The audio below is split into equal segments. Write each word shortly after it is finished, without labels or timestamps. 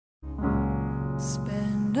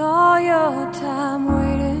Spend all your time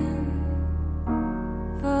waiting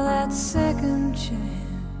for that second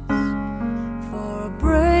chance, for a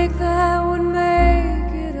break that would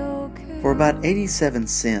make it okay. For about 87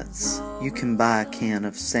 cents, you can buy a can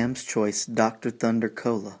of Sam's Choice Dr. Thunder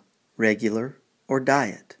Cola, regular or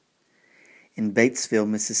diet. In Batesville,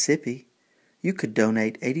 Mississippi, you could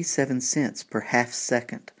donate 87 cents per half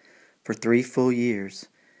second for 3 full years,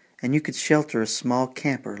 and you could shelter a small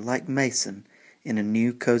camper like Mason in a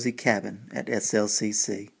new cozy cabin at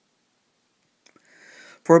SLCC.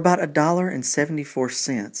 For about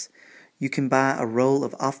 $1.74, you can buy a roll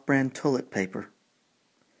of off-brand toilet paper.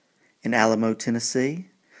 In Alamo, Tennessee,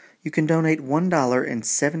 you can donate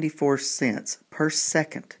 $1.74 per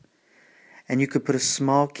second, and you could put a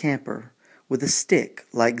small camper with a stick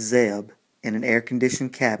like Zeb in an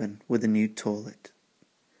air-conditioned cabin with a new toilet.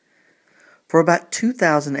 For about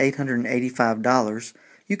 $2,885,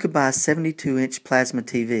 you could buy a 72-inch plasma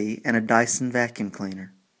TV and a Dyson vacuum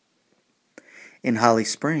cleaner. In Holly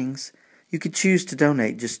Springs, you could choose to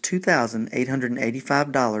donate just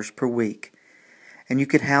 $2,885 per week, and you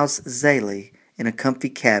could house Zaylee in a comfy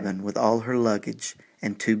cabin with all her luggage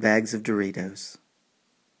and 2 bags of Doritos.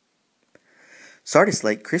 Sardis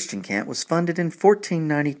Lake Christian Camp was funded in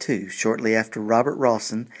 1492, shortly after Robert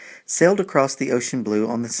Rawson sailed across the ocean blue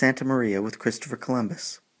on the Santa Maria with Christopher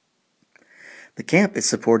Columbus. The camp is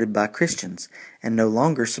supported by Christians and no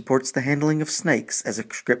longer supports the handling of snakes as a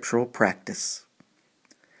scriptural practice.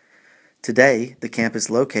 Today, the camp is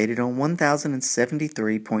located on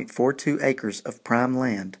 1,073.42 acres of prime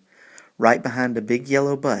land, right behind a big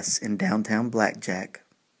yellow bus in downtown Blackjack.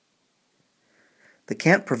 The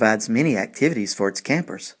camp provides many activities for its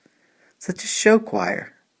campers, such as show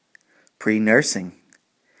choir, pre-nursing,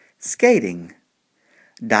 skating,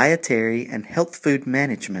 dietary and health food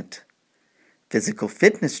management, physical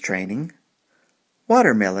fitness training,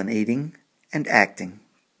 watermelon eating, and acting.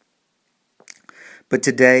 But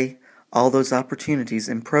today, all those opportunities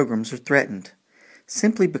and programs are threatened,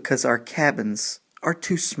 simply because our cabins are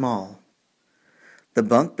too small. The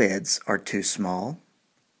bunk beds are too small.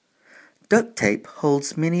 Duct tape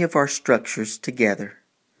holds many of our structures together.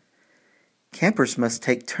 Campers must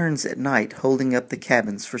take turns at night holding up the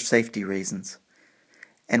cabins for safety reasons.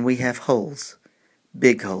 And we have holes,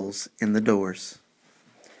 big holes, in the doors.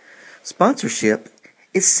 Sponsorship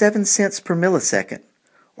is 7 cents per millisecond,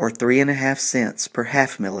 or 3.5 cents per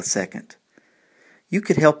half millisecond. You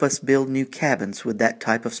could help us build new cabins with that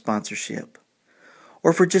type of sponsorship.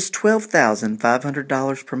 Or for just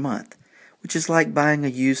 $12,500 per month, which is like buying a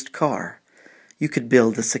used car, you could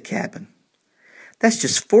build us a cabin. That's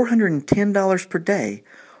just $410 per day,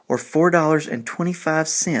 or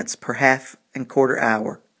 $4.25 per half and quarter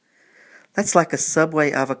hour. That's like a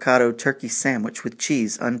Subway avocado turkey sandwich with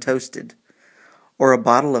cheese untoasted, or a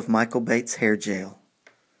bottle of Michael Bates hair gel.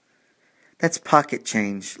 That's pocket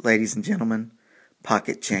change, ladies and gentlemen,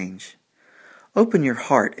 pocket change. Open your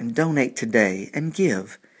heart and donate today and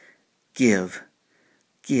give, give,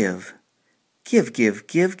 give, give, give,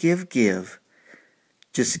 give, give, give.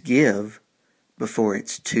 Just give before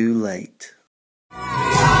it's too late. We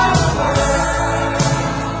are the world.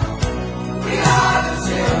 We are the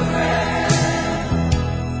children.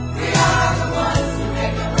 We are the ones who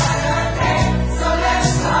make a brighter day. So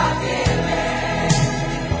let's start giving.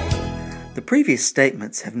 The previous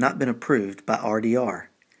statements have not been approved by RDR,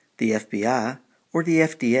 the FBI, or the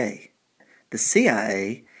FDA, the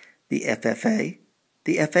CIA, the FFA,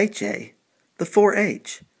 the FHA, the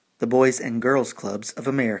 4-H, the Boys and Girls Clubs of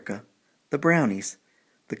America, the Brownies,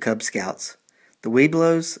 the Cub Scouts, the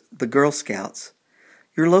Webelos, the Girl Scouts,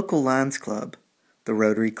 your local Lions Club, the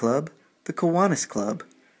Rotary Club, the Kiwanis Club,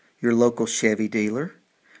 your local Chevy dealer,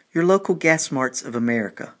 your local Gas Marts of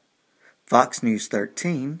America, Fox News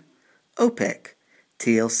 13, OPEC,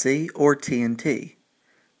 TLC, or TNT,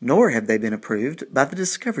 nor have they been approved by the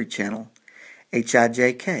Discovery Channel,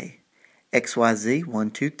 HIJK, XYZ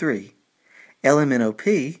 123,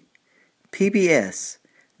 LMNOP, PBS,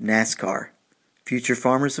 NASCAR, Future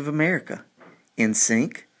Farmers of America,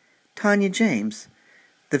 NSYNC, Tanya James,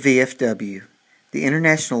 the VFW, the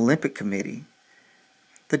International Olympic Committee,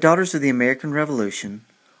 the Daughters of the American Revolution,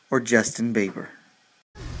 or Justin Bieber.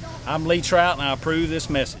 I'm Lee Trout and I approve this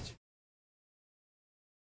message.